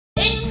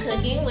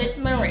Cooking with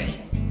Marie.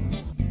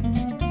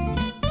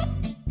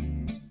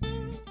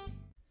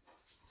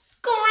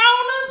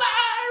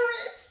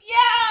 Coronavirus!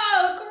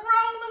 Yo!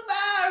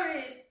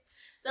 Coronavirus!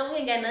 So we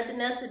ain't got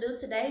nothing else to do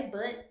today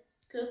but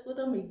cook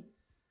with me.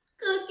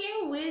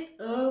 Cooking with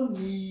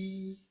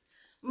me.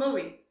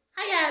 Marie,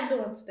 how y'all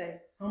doing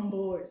today? I'm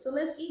bored. So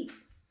let's eat.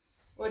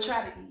 Or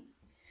try to eat.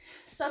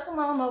 So come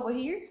on over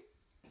here.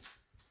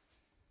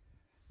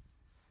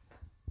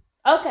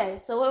 Okay,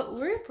 so what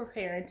we're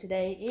preparing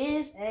today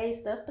is a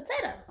stuffed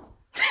potato.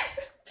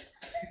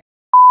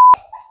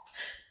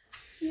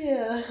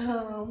 Yeah,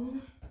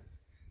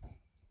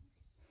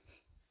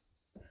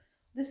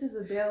 this is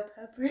a bell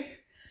pepper.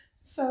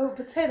 So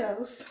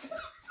potatoes.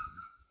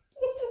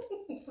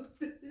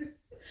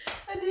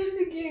 I did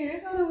it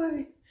again. Hold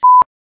on.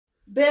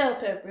 Bell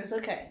peppers,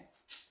 okay.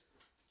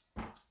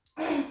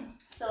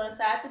 So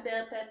inside the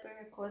bell pepper,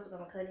 of course, we're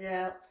gonna cut it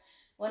out.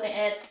 Want to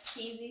add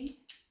cheesy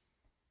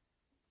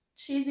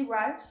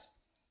rice,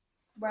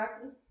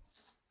 broccoli.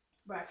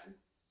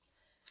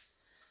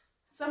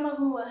 Some of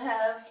them will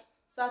have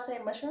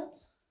sauteed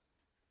mushrooms,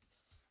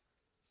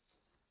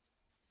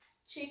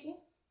 chicken,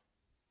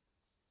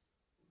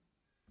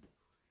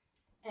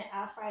 and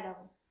Alfredo.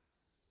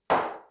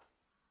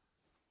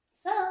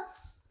 So,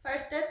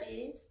 first step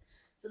is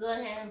to go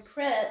ahead and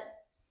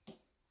prep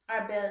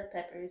our bell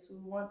peppers. We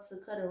want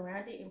to cut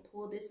around it and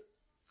pull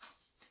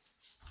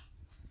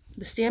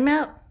the stem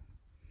out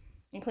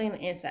and clean the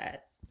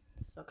insides.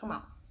 So come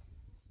on.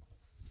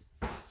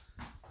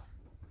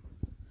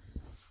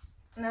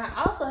 Now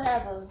I also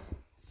have a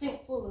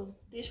sink full of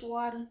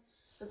dishwater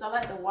because I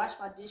like to wash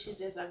my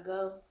dishes as I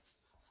go.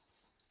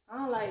 I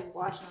don't like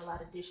washing a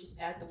lot of dishes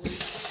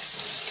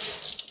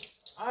afterwards.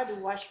 I already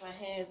wash my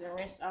hands and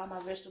rinse all my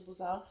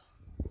vegetables off.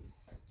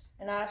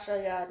 And I'll show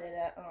y'all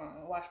that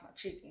I wash my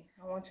chicken.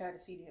 I want y'all to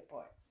see that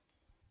part.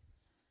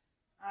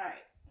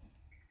 Alright.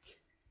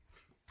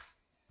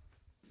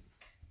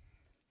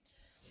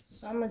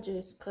 So I'm going to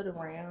just cut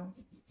around.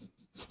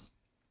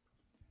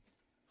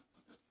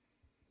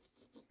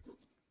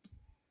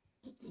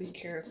 Be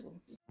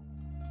careful.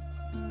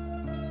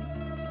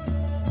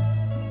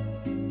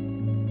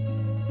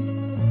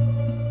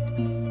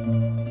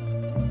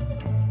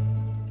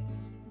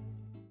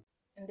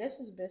 And that's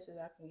as best as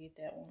I can get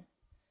that one.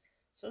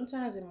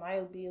 Sometimes it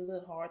might be a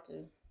little hard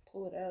to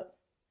pull it out.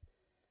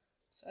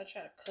 So I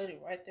try to cut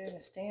it right there in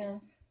the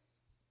stem.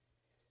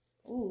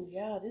 Ooh,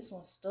 y'all, this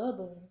one's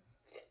stubborn.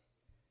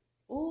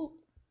 Ooh.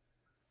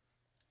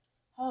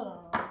 Hold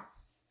on.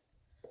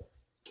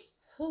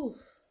 Ooh.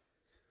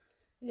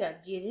 You gotta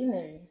get in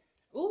there.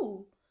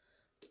 Ooh.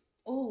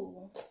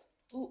 Ooh.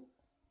 Ooh.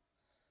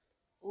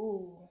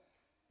 Ooh.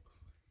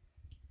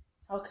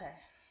 Okay.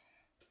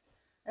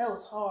 That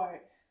was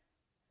hard.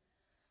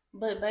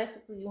 But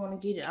basically you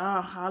want to get it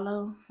all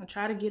hollow and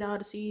try to get all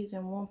the seeds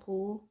in one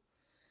pull.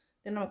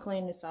 Then I'm gonna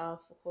clean this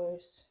off, of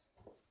course,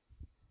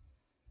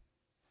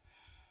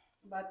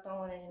 by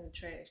throwing it in the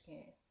trash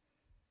can.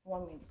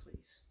 1 minute,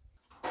 please.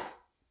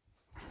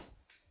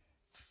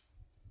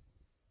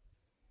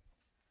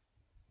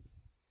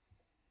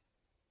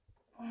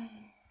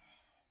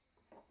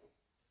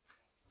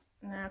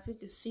 Now, if you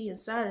can see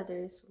inside of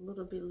there, it's a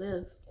little bit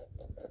left.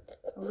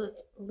 A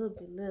little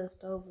bit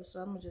left over, so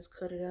I'm gonna just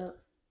cut it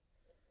out.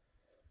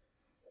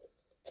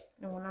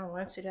 And when I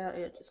rinse it out,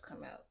 it'll just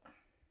come out.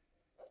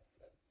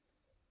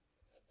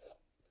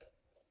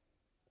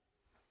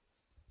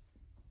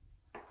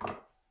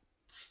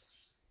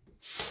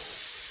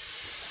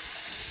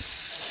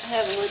 I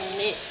have a little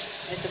net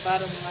at the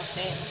bottom of my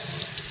sink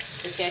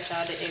to catch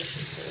all the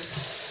extra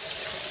stuff.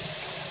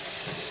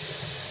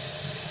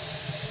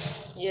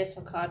 Yes,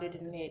 I caught it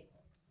in net.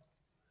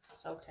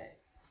 It's okay.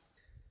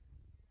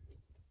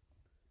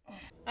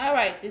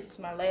 Alright, this is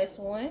my last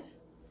one.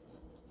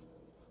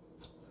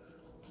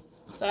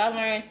 So I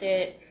learned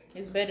that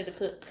it's better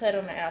to cut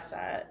on the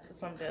outside for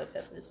some bell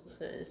peppers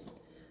because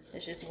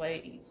it's just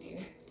way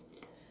easier.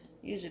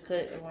 Usually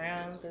cut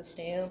around the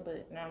stem,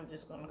 but now I'm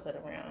just going to cut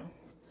around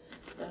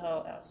the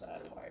whole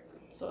outside part.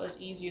 So it's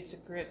easier to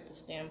grip the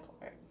stem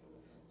part.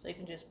 So you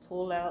can just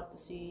pull out the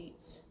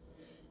seeds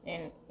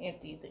and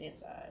empty the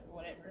inside,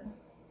 whatever.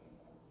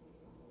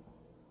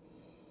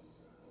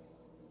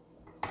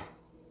 I'm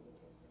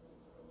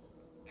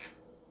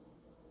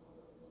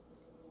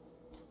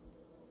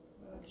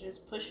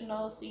just pushing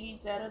those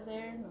seeds out of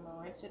there and I'm going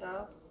to rinse it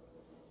off.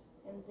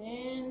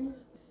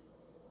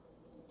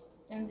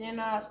 And then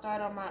I'll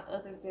start on my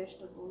other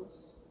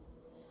vegetables.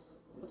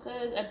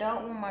 Because I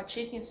don't want my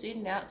chicken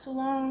sitting out too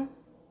long,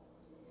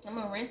 I'm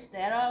going to rinse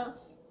that off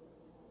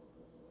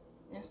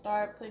and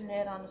start putting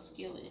that on the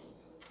skillet.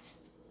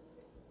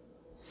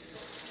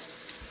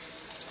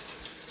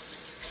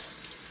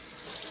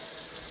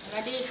 And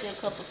I did see a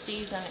couple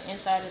seeds on the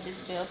inside of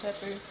this bell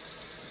pepper.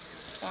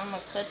 So I'm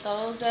going to cut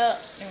those out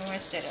and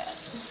rinse that out.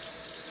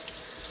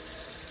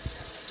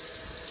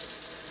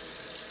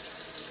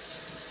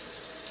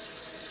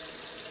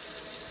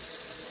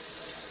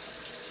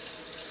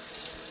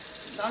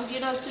 Don't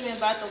get up to me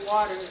about the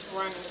water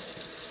running.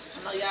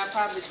 I know y'all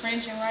probably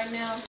cringing right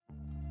now.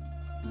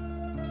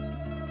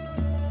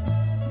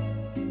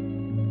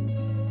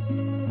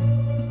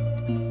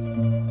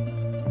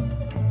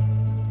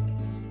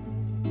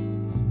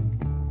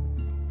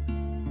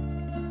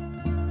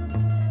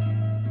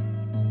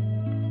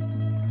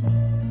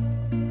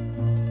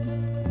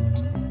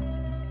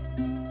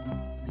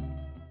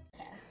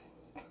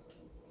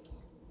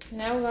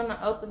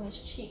 gonna open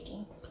this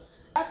chicken.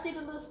 I see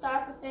the little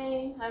stopper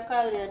thing. I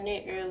called it a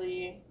net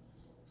earlier.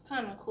 It's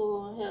kind of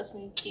cool. It helps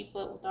me keep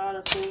up with all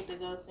the food that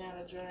goes down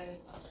the drain.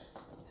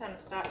 Kind of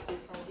stops it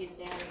from getting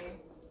down here.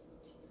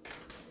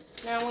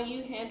 Now, when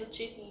you handle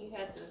chicken, you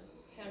have to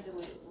handle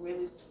it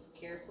really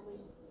carefully.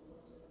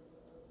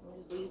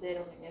 Just leave that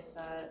on the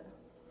inside.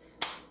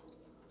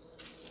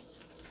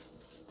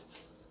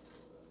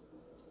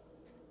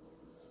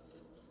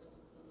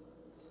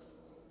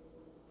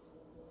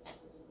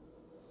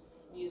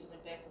 I'm using the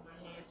back of my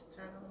hands to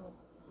turn on.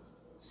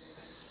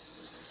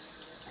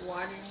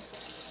 Water.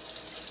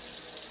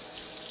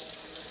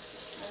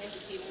 I need to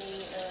give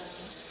me,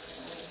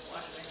 let me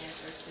wash my hands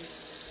first, please.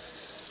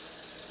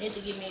 I need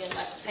to give me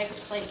like a paper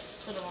plate to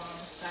put them on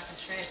so I can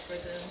transfer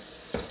them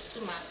to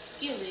my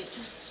skillet.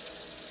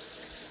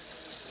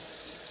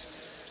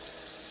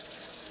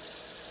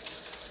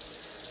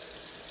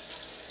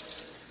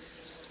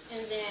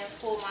 And then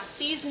pull my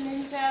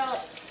seasonings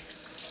out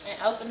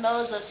and open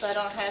those up so I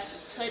don't have to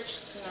touch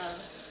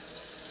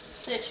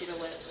it or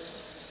whatever.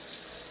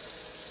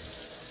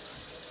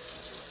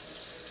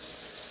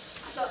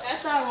 So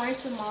after I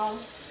rinse them off,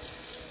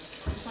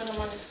 put them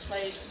on this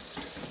plate,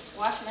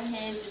 wash my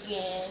hands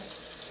again,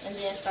 and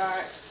then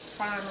start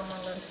frying them a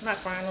little, not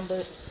frying them,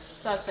 but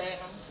sauteing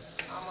them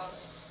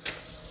almost.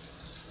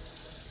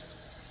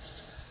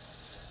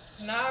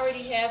 And I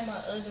already have my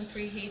oven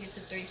preheated to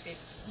 350.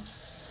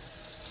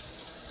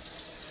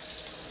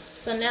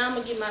 So now I'm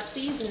gonna get my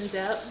seasonings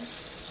out.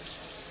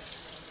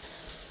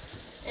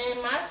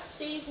 And my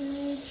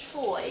seasoning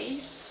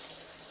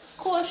choice,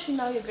 of course, you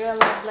know your girl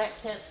loves black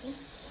pepper.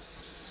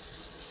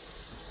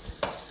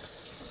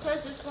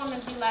 Because it's gonna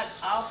be like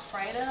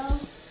Alfredo,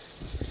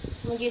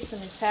 I'm gonna get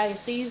some Italian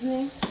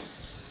seasoning.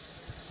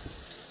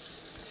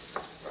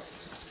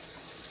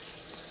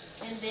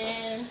 And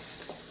then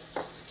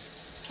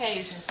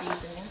Cajun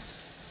seasoning.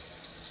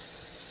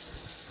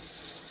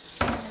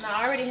 And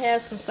I already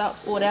have some salt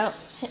poured out.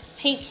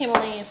 Pink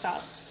Himalayan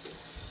salt.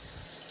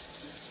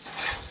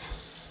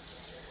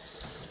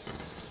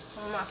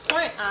 On my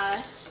front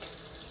eye,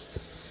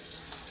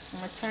 I'm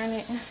gonna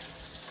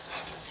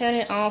turn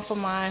it on for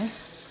my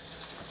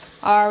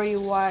already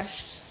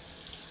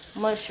washed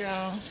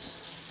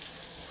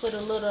mushrooms. Put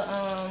a little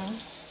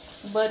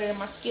butter in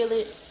my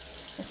skillet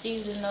and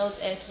season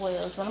those as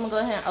well. So I'm gonna go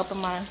ahead and open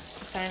my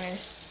containers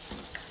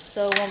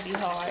so it won't be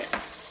hard.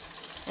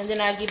 And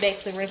then I'll get back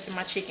to rinsing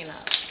my chicken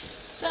out.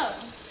 So,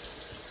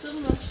 too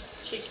much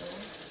chicken.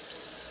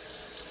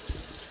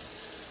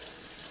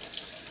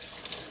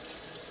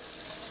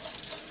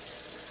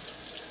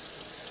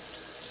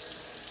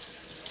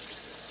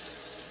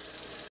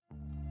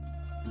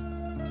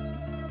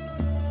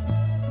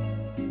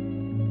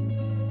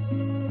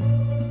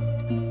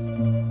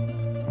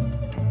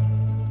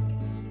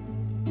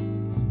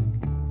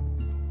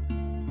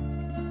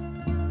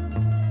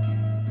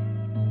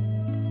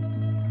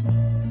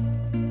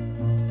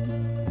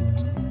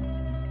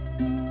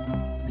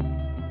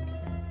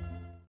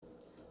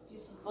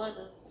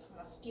 Butter for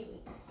my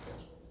skillet.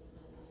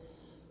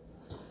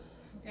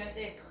 Got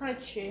that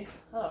crunchy,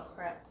 oh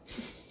crap,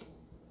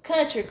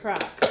 country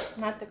crock,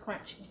 not the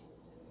crunchy.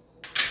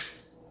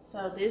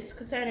 So this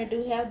container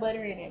do have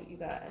butter in it, you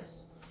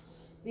guys.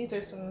 These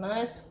are some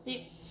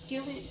non-stick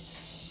skillets.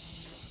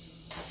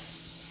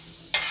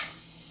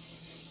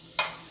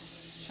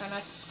 Try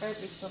not to scrape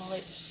it so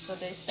much so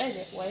they stay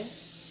that way.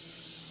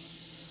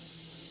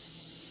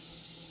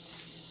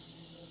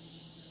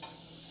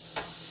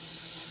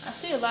 I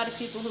see a lot of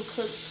people who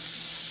cook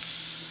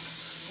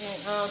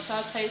and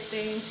saute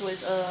things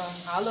with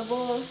olive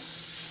oil,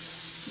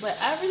 but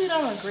I really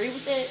don't agree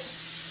with that,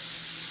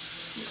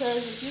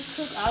 because if you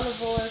cook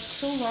olive oil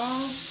too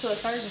long to a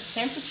certain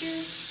temperature,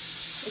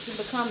 it can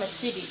become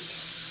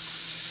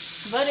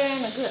acidic. Butter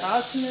ain't a good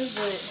alternative,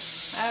 but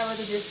I'd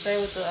rather just stay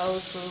with the old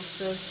school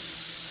stuff.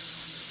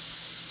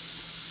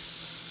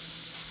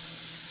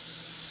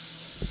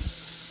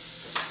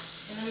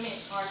 And I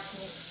meant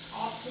alternatives.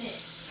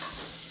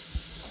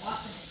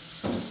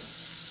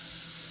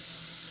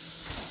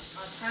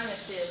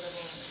 Alternatives, I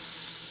mean,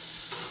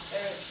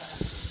 third try.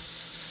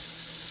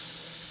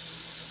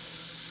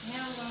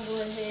 Now I'm gonna go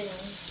ahead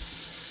and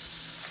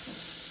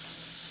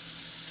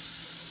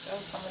throw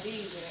some of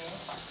these in.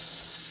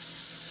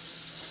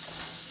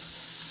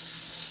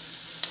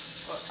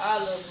 Or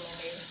all of them in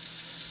there.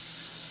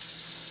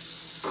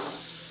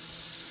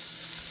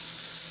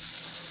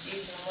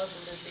 Season them up a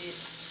little bit.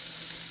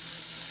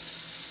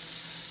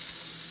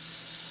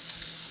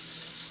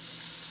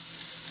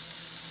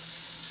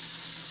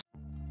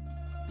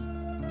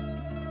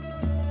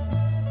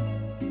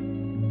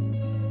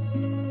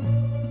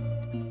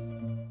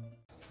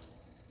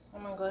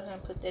 Go ahead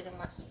and put that in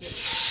my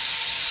skillet.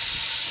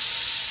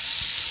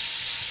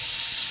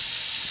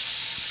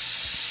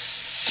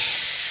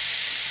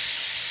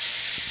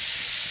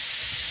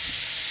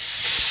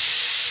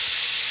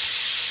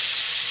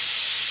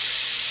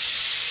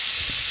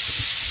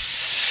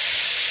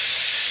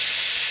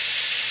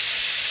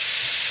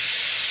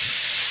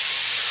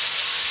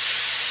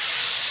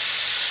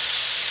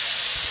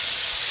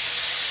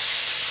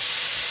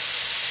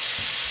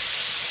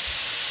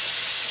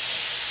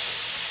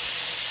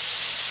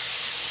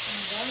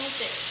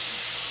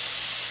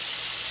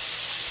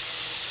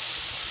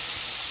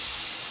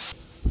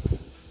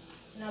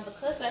 Now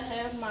because I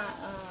have my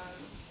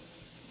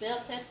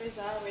bell peppers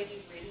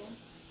already ready,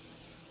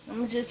 I'm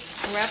gonna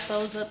just wrap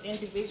those up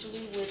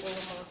individually with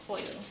aluminum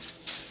foil.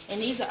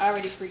 And these are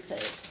already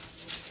pre-cut.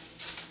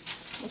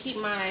 I'm gonna keep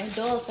my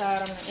dull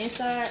side on the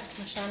inside,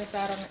 my shiny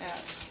side on the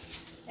out.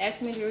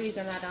 Ask me the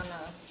reason, I don't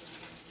know.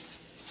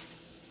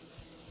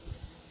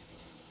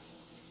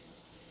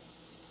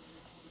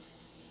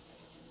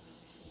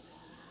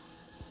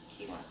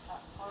 Keep my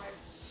top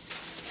parts.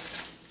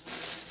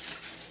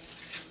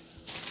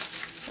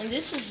 And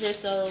this is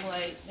just so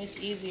like it's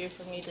easier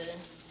for me to,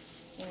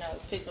 you know,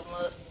 pick them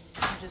up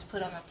and just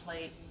put on a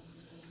plate.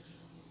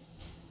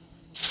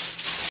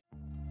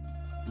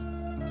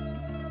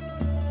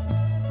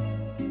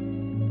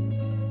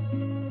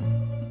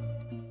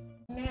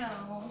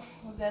 Now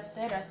we got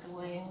that out the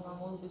way, I'm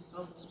gonna move this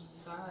over to the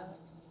side.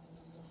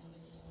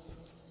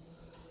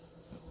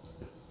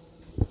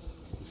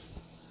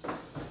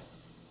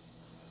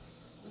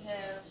 We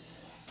have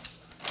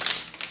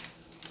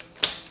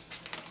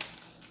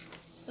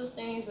 2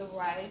 things of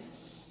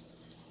rice.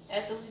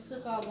 After we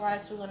cook our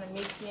rice, we're gonna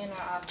mix in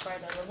our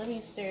Alfredo. But let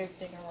me stir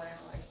everything around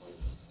right quick.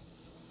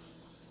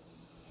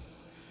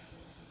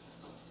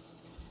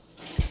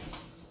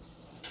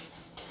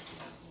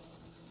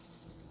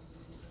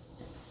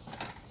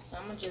 So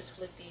I'm gonna just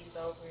flip these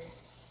over.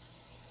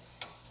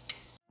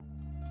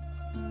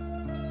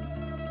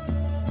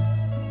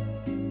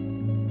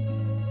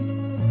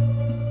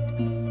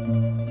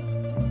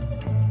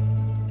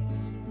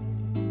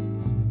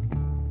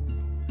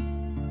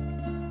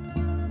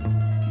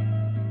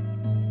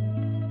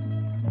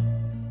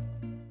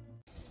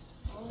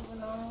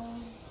 Moving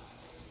on.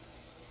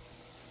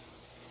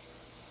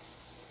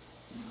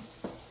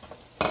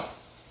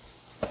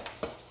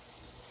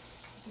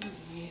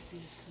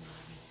 Nasty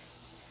slimy.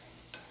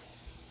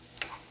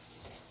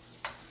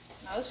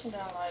 Now she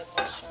don't like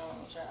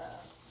mushrooms,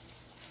 y'all.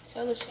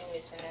 Tell her she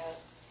missing out.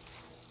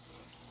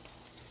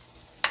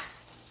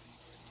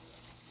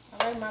 I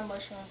like my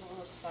mushrooms a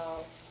little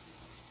soft.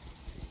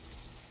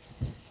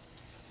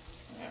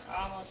 They're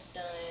almost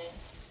done.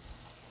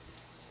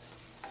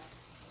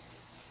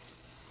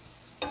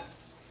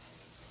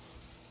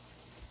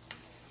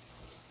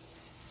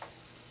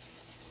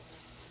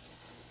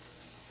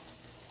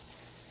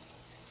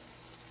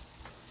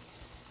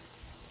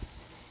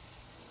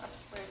 I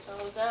spread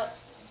those out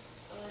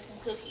so they can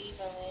cook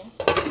evenly.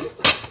 I'm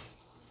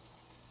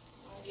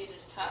gonna get a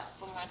top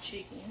for my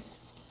chicken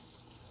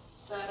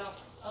so I don't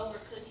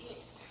overcook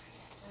it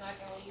and I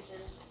can leave the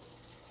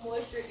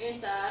moisture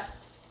inside.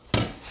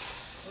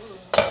 Ooh.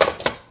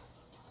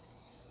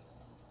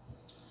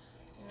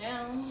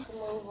 Now to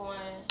move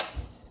on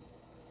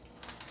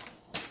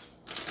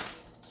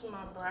to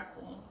my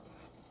broccoli.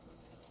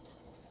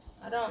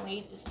 I don't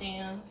need the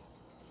stem.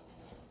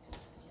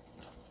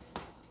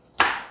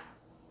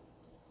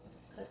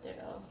 Cut that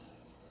off.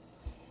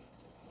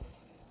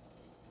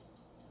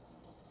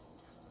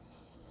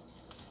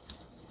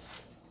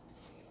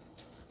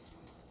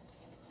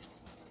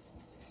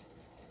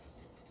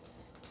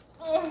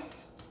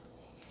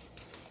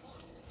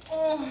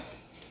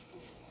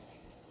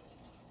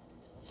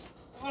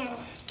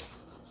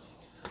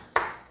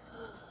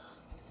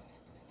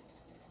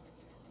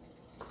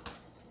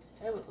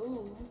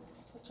 Ooh,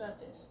 I tried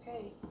to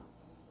escape.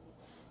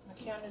 My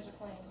counters are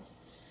clean.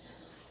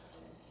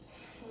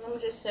 And I'm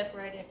gonna just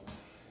separate it.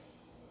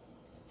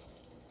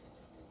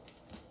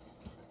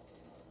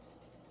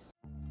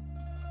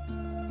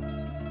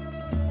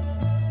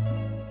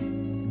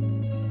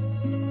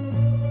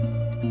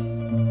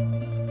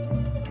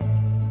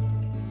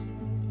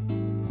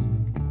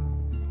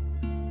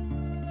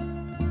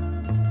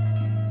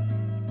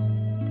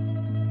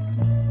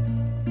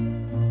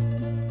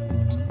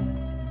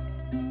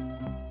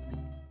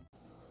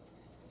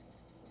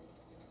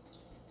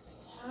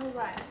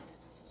 Alright,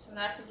 so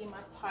now I can get my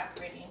pot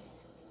ready.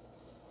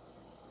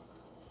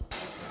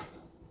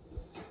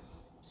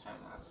 Turn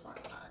my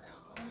front light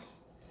on.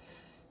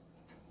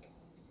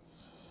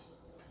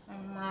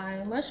 And my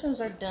mushrooms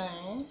are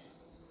done.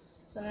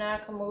 So now I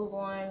can move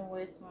on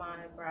with my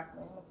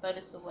broccoli. I'm gonna throw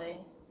this away.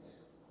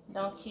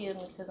 Don't kill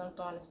me because I'm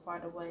throwing this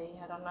part away.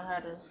 I don't know how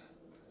to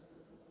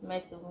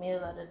make a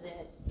meal out of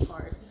that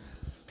part.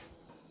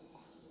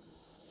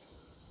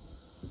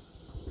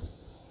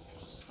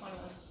 Just wanna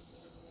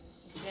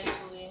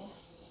gently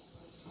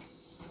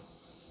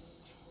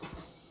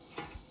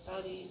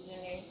throw these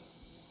in there.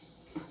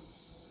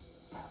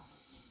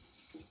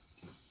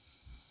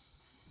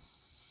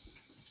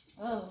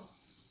 Oh,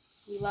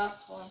 we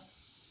lost one.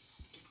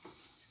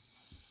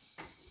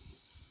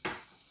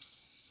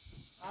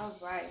 All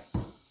right,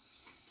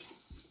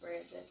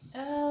 spread that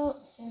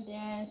out and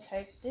then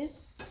take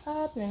this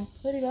top and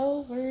put it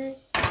over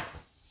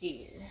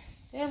here.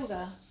 There we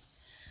go.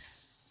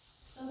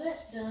 So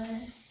that's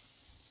done.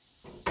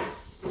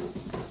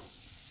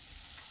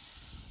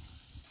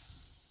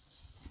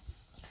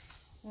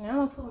 Now I'm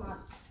gonna put my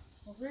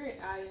red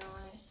eye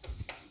on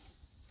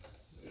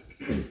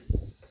it.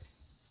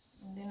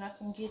 And then I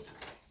can get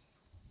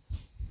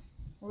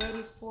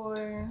ready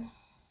for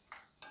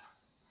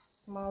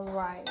my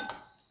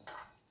rice.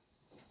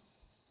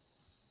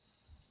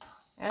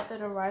 After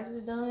the rice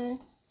is done,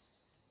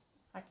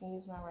 I can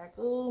use my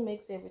ragu,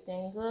 mix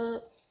everything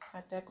up.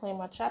 After I clean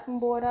my chopping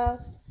board off,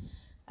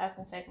 I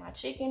can take my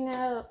chicken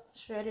out,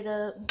 shred it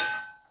up,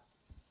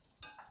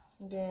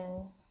 and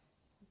then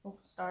we can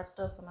start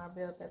stuffing our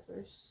bell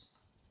peppers.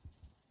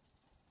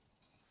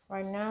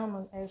 Right now, I'm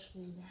gonna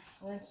actually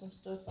rinse some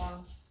stuff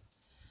off,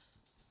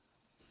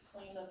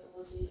 clean up a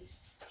little bit.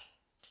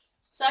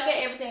 So I got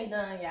everything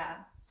done,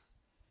 y'all.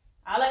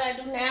 All I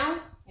gotta do now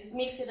is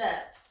mix it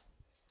up.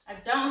 I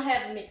don't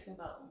have a mixing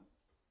bowl.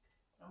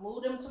 I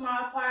moved them to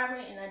my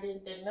apartment and I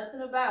didn't think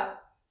nothing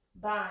about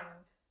buying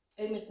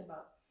a mixing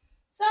bowl.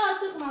 So I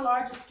took my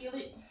larger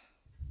skillet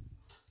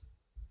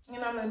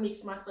and I'm gonna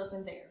mix my stuff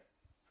in there.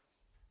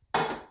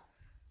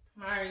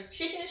 My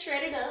chicken is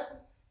shredded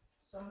up,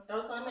 so I'm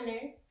gonna throw some in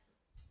there.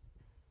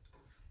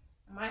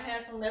 I might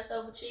have some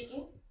leftover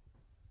chicken.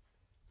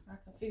 I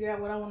can figure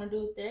out what I want to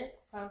do with that.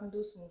 Probably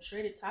do some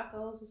shredded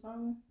tacos or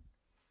something.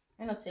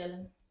 Ain't no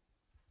telling.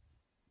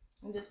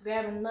 I'm just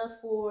grabbing enough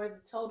for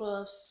the total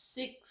of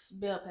 6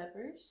 bell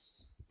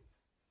peppers.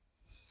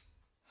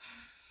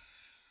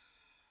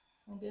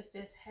 I guess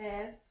that's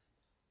half.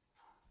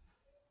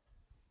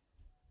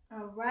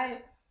 All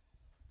right.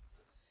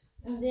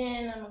 And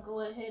then I'm gonna go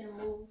ahead and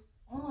move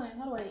on.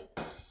 How do I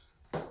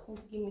need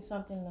to give me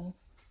something to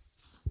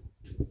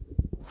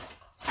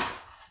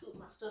scoop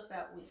my stuff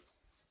out with?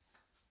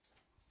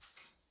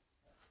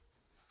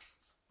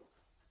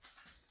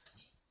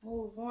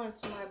 Move on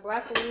to my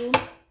broccoli.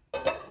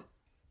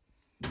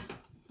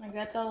 I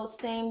got those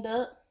steamed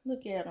up.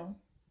 Look at them.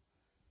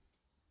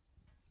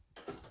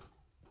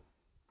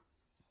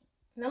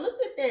 Now look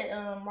at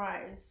that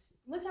rice.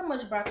 Look how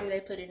much broccoli they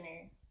put in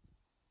there.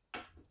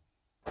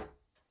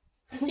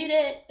 You see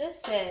that?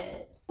 That's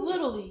sad.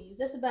 Little leaves.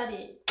 That's about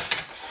it.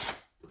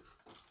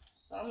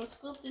 So I'm gonna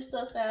scoop this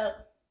stuff out.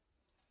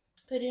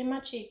 Put it in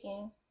my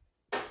chicken.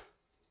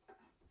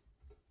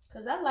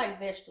 Cause I like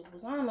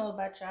vegetables. I don't know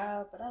about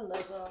y'all, but I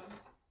love them.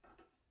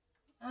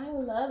 I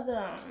love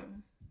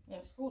them.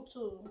 And fruit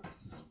too.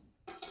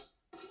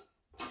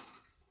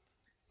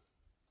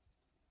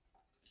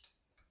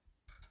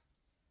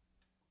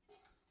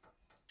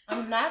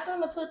 I'm not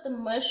gonna put the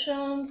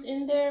mushrooms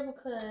in there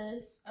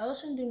because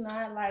Ocean do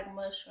not like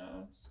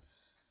mushrooms.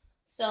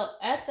 So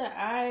after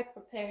I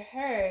prepare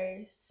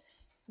hers,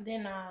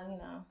 then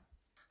I'll,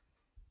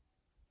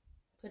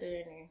 put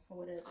it in there or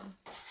whatever.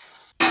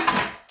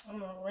 I'm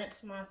gonna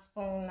rinse my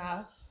spoon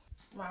off.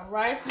 My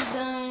rice is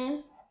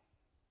done.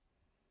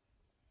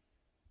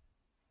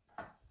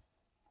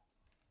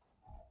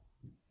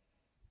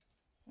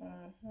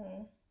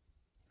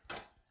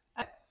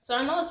 So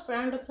I know it's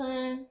frowned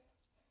upon.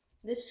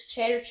 This is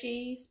cheddar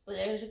cheese, but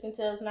as you can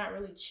tell, it's not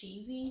really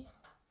cheesy.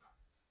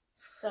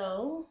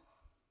 So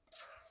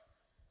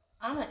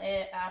I'm gonna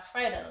add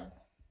Alfredo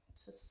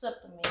to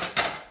supplement.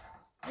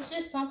 It's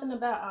just something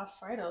about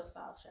Alfredo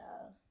sauce,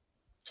 y'all.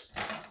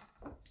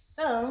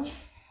 So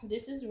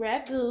this is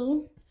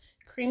ragu,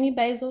 creamy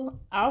basil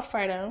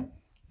Alfredo.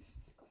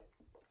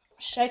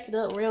 Shake it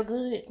up real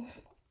good.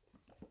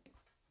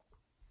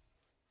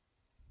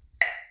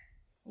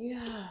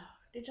 Yeah,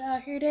 did y'all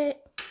hear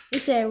that?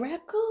 It said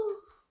ragu.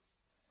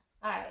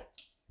 Alright.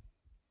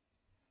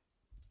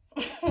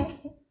 I'm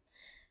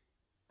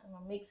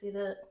gonna mix it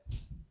up.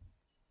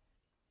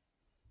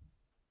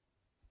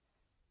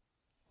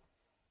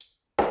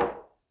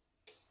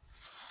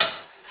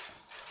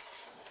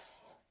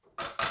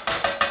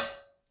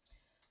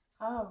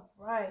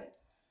 Alright.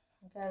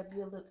 I gotta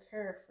be a little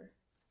careful.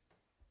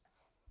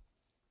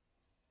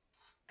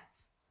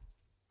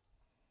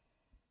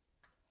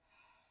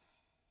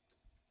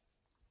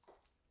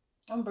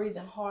 I'm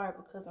breathing hard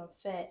because I'm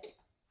fat.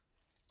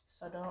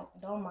 So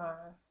don't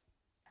mind.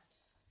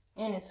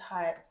 And it's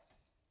hot.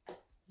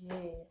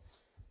 Yeah.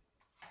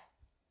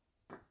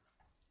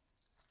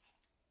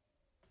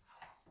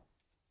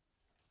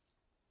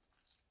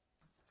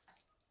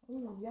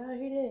 Ooh, y'all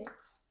hear that?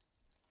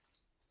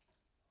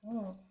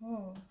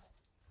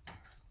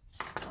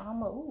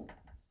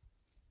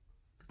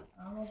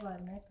 Almost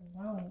like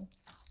macaroni.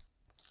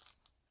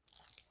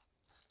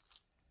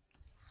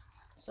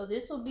 So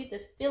this will be the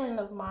filling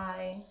of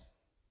my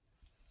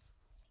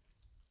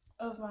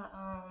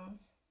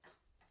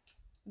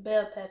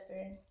bell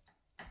pepper.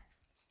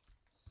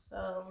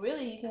 So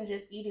really you can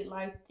just eat it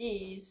like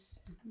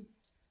this.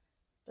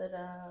 But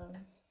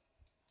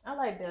I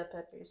like bell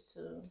peppers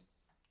too.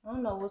 I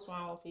don't know what's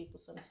wrong with people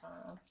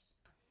sometimes.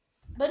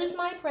 But it's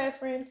my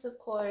preference, of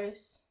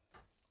course.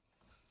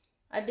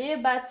 I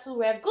did buy 2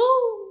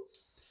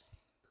 ragus.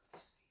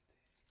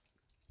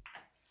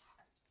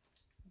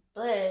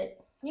 But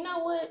you know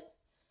what?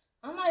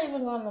 I'm not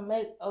even gonna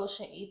make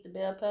Ocean eat the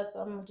bell pepper.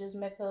 I'm gonna just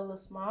make her a little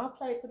small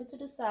plate, put it to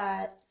the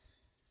side,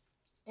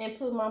 and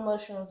put my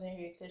mushrooms in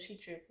here because she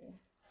tripping.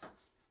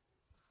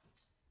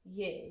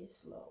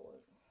 Yes,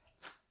 Lord.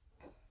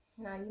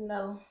 Now you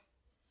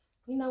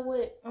know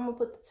what? I'm gonna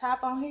put the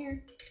top on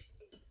here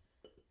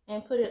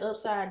and put it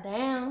upside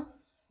down.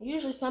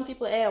 Usually some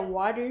people add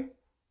water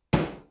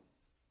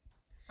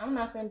I'm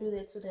not finna do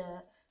that to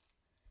that.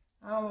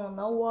 I don't want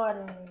no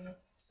water in it.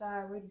 It's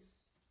already.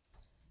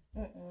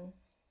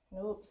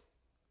 Nope.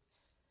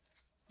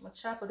 I'm gonna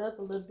chop it up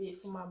a little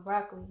bit for my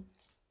broccoli.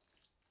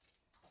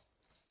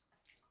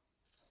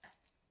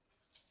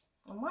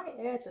 I might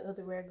add the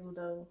other ragu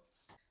though.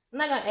 I'm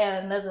not gonna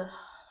add another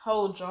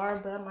whole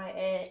jar, but I might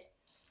add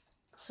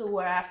to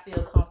where I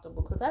feel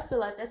comfortable because I feel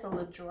like that's a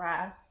little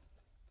dry.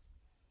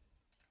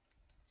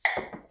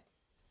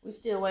 We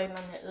still waiting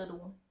on that other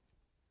one.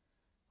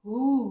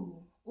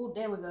 Ooh,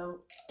 there we go.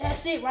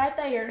 That's it right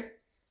there.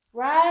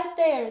 Right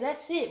there.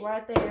 That's it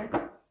right there.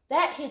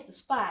 That hit the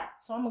spot.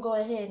 So I'm gonna go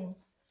ahead and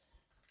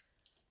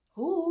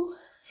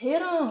hit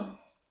them.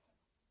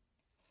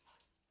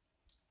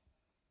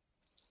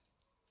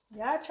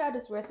 Y'all try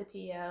this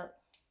recipe out.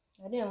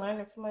 I didn't learn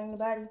it from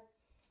anybody.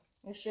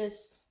 It's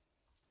just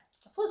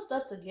I put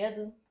stuff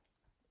together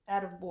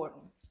out of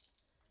boredom.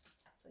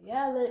 So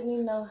y'all let me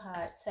know how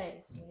it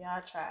tastes when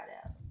y'all try it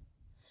out.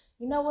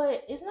 You know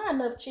what? It's not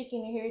enough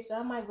chicken in here, so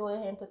I might go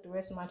ahead and put the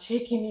rest of my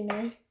chicken in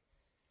there.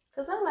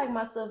 Because I like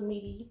my stuff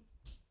meaty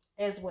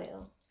as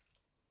well.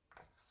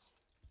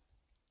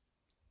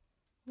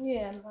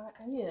 Yeah,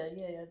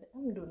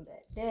 I'm doing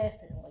that.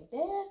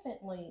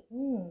 Definitely.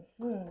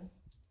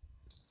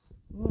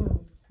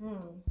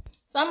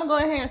 So I'm going to go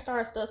ahead and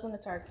start stuffing the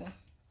turkey.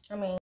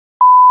 The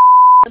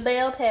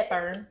bell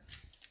pepper.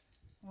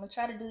 I'm going to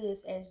try to do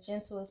this as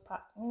gentle as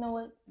possible. You know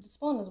what? The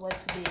spoon is way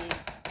too big.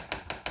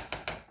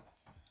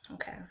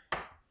 Okay.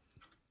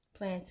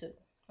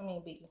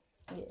 B.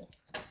 Yeah.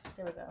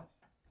 There we go.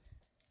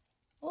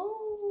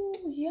 Oh,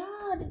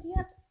 yeah.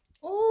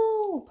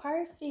 Oh,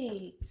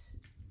 perfect.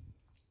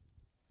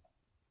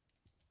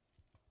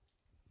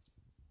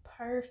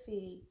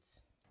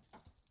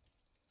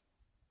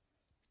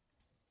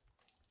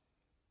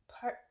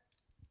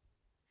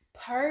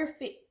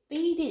 Perfect.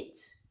 Feed it.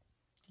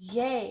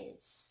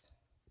 Yes.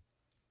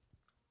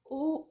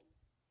 Ooh.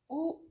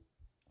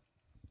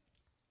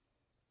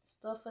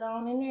 Stuff it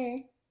on in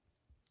there.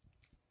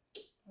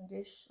 And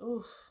this,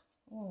 I'm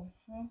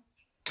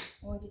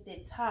gonna get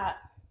that top.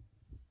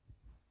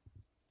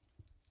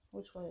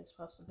 Which way it's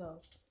supposed to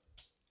go?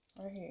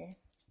 Right here.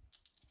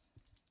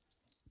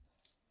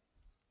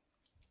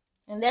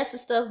 And that's the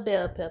stuffed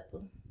bell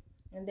pepper.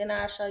 And then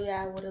I'll show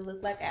y'all what it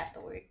looked like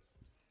afterwards.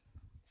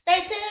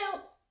 Stay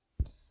tuned.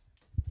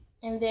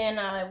 And then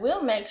I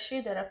will make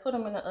sure that I put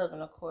them in the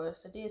oven, of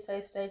course. I did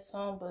say stay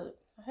tuned, but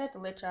I had to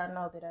let y'all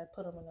know that I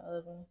put them in the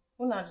oven.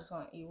 We're not just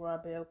gonna eat raw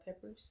bell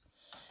peppers.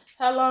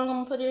 How long I'm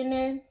gonna put it in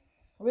there?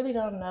 I really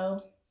don't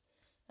know.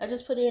 I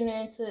just put it in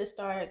there until it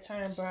started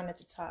turning brown at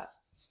the top.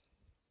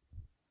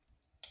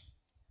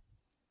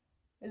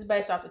 It's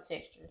based off the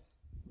texture.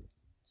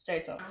 Stay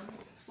tuned.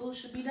 Food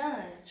should be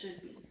done.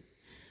 Should be.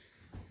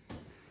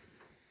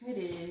 It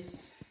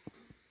is.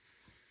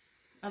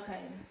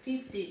 Okay,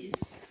 peep this.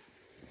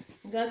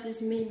 Got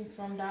this meat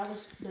from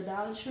the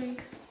Dollar Tree.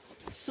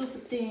 Super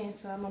thin,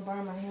 so I'm gonna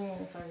burn my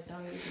hand if I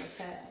don't use my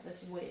towel.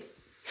 That's wet.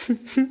 So,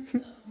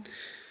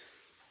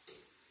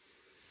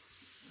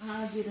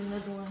 I'll get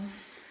another one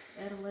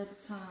at a later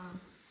time.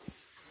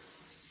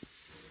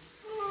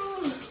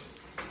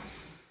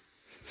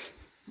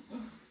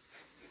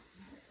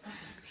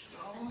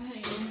 Strong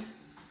hand.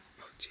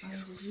 I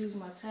just use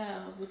my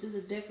towel, which is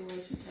a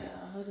decoration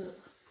towel. Hold up.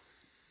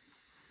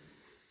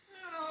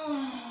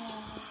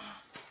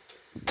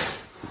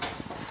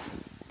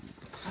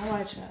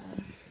 Alright, y'all.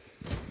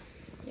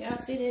 Y'all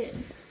see that?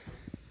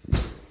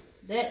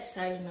 That's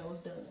how you know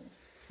it's done.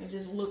 It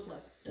just looked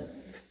like it's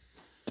done.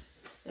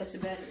 That's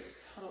about it.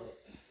 Hold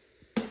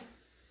up.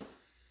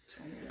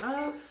 Turn it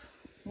off.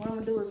 What I'm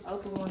gonna do is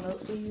open one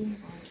up for you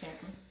on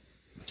camera,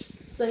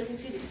 so you can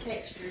see the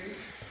texture.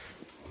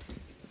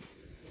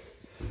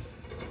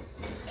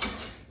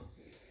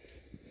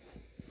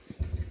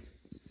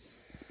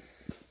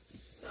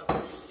 So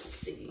let's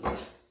see.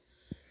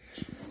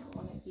 Which one I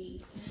wanna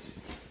eat?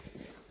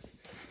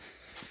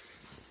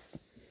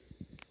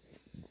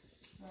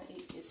 I'm gonna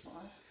eat this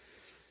one.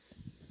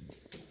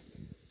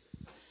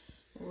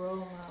 Roll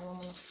my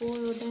aluminum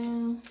foil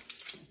down.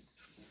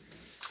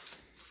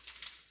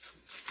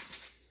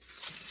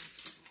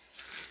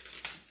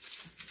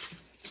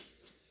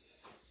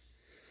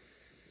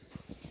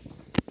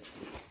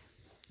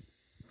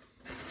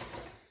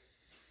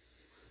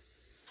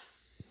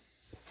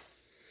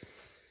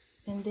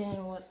 And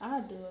then what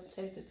I do is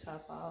take the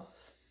top off.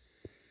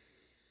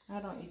 I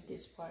don't eat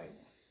this part.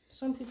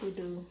 Some people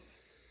do.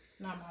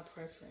 Not my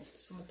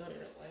preference. I'm gonna throw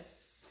that away.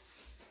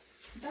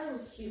 That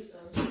was cute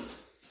though.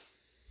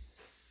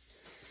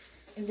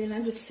 And then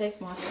I just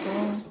take my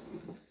spoon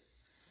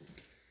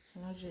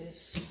and I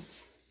just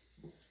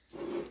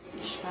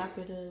chop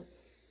it up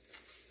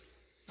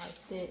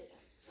like that.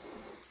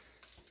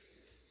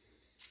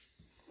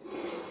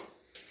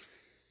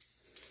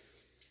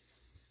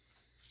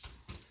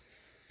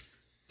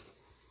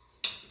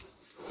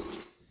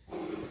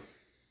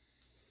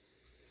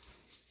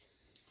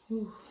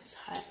 Ooh, it's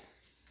hot.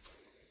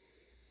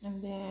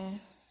 And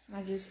then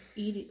I just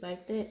eat it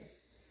like that.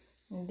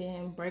 And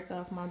then break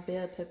off my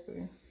bell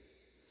pepper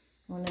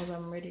whenever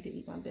I'm ready to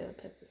eat my bell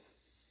pepper.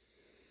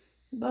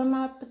 Bon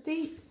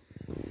appetit.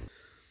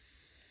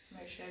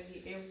 Make sure I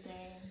get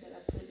everything that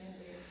I put in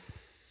there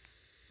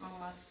on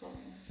my spoon.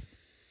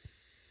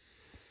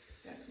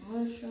 Got the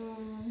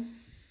mushroom.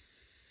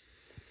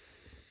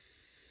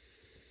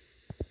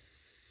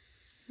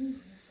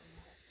 That's a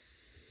lot.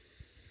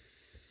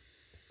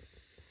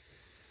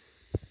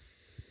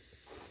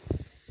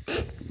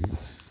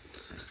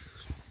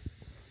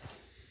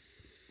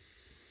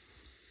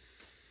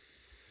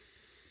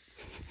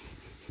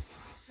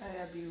 I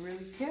gotta be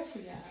really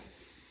careful, y'all.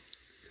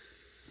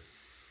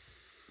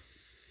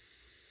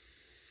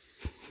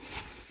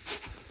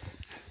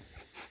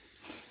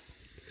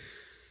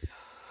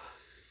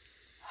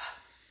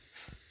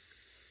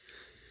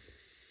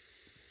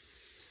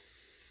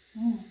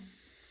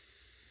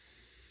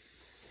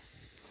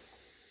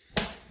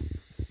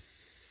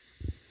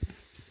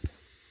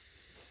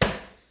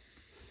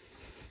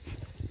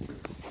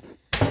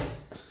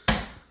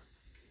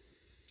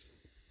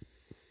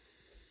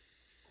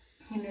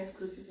 And that's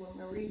Cookie with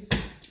Marie.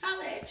 I'll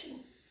let you.